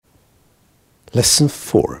Lesson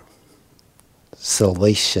 4,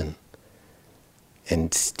 Salvation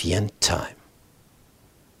and the End Time.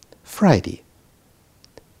 Friday,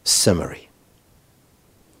 Summary.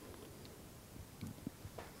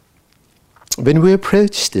 When we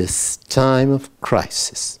approach this time of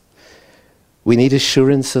crisis, we need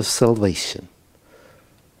assurance of salvation.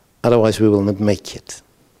 Otherwise we will not make it.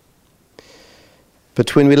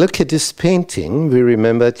 But when we look at this painting, we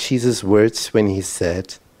remember Jesus' words when he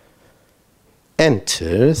said,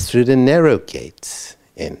 "Enter through the narrow gate,"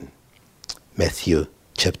 in Matthew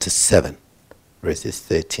chapter 7, verses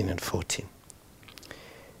 13 and 14.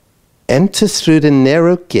 Enter through the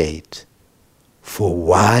narrow gate, for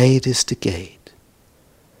wide is the gate,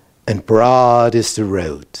 and broad is the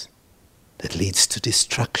road that leads to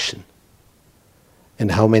destruction.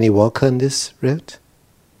 And how many walk on this road?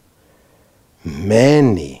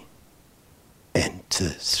 Many enter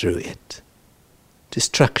through it.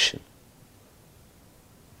 Destruction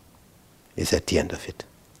is at the end of it.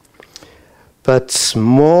 But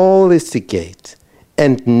small is the gate,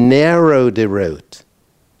 and narrow the road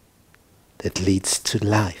that leads to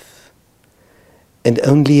life, and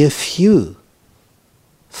only a few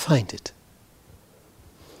find it.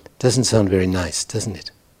 Doesn't sound very nice, doesn't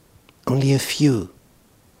it? Only a few.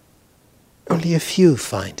 Only a few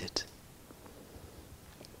find it.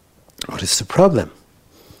 What is the problem?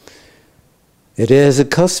 It is a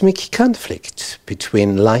cosmic conflict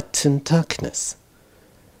between light and darkness,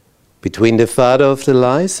 between the father of the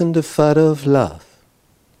lies and the father of love.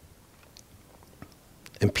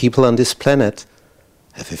 And people on this planet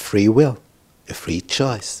have a free will, a free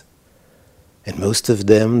choice. And most of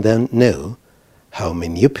them don't know how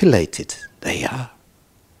manipulated they are.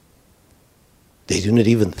 They do not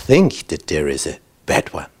even think that there is a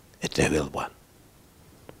bad one, a devil one.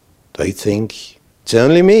 They think, it's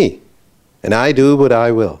only me, and I do what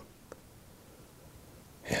I will.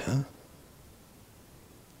 Yeah?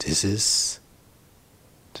 This is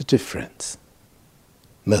the difference.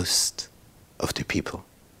 Most of the people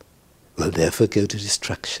will therefore go to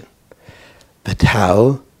destruction. But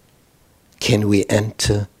how can we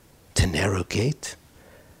enter the narrow gate?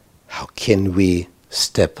 How can we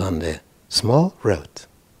step on the small road?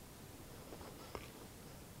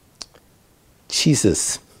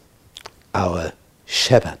 Jesus, our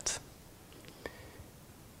shepherd,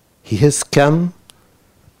 he has come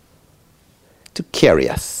to carry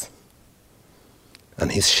us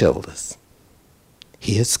on his shoulders.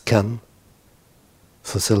 He has come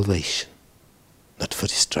for salvation, not for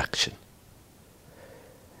destruction.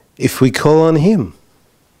 If we call on him,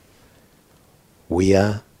 we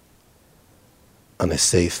are on a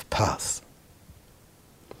safe path.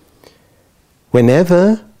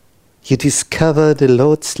 Whenever you discover the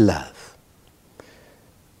Lord's love,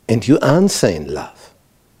 and you answer in love,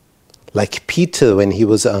 like Peter when he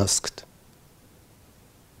was asked,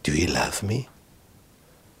 "Do you love me?"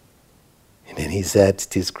 And then he said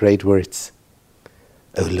these great words,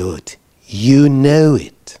 "Oh Lord, you know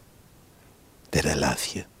it, that I love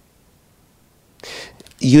you."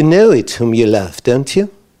 You know it whom you love, don't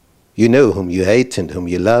you? You know whom you hate and whom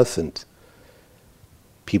you love, and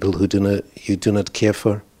people who you do not care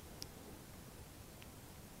for.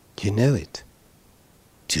 You know it.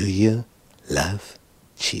 Do you love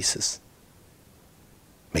Jesus?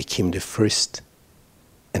 Make him the first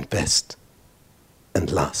and best and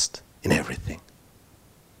last in everything.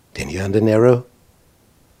 Then you're on the narrow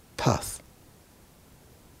path.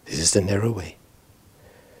 This is the narrow way.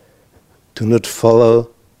 Do not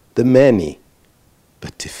follow the many,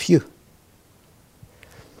 but the few.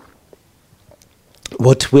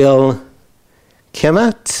 What will come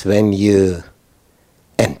out when you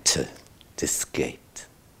enter this gate?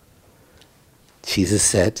 Jesus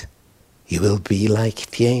said, you will be like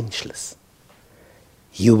the angels.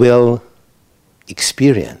 You will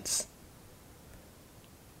experience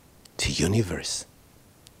the universe.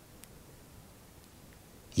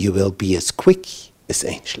 You will be as quick as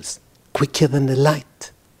angels, quicker than the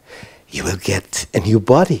light. You will get a new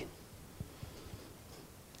body.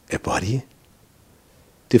 A body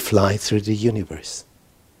to fly through the universe,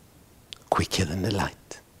 quicker than the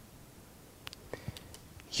light.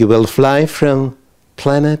 You will fly from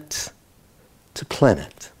planet to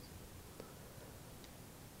planet,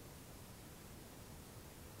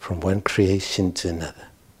 from one creation to another.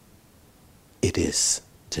 It is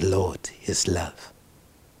the Lord, his love,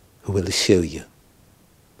 who will show you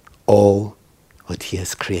all what he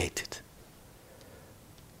has created.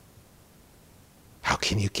 How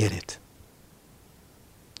can you get it?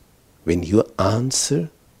 When you answer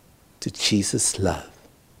to Jesus' love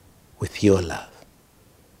with your love,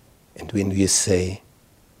 and when you say,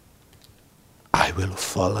 I will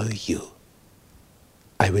follow you.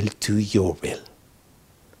 I will do your will.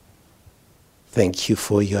 Thank you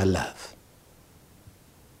for your love.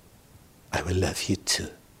 I will love you too.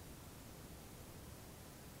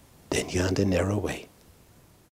 Then you're on the narrow way.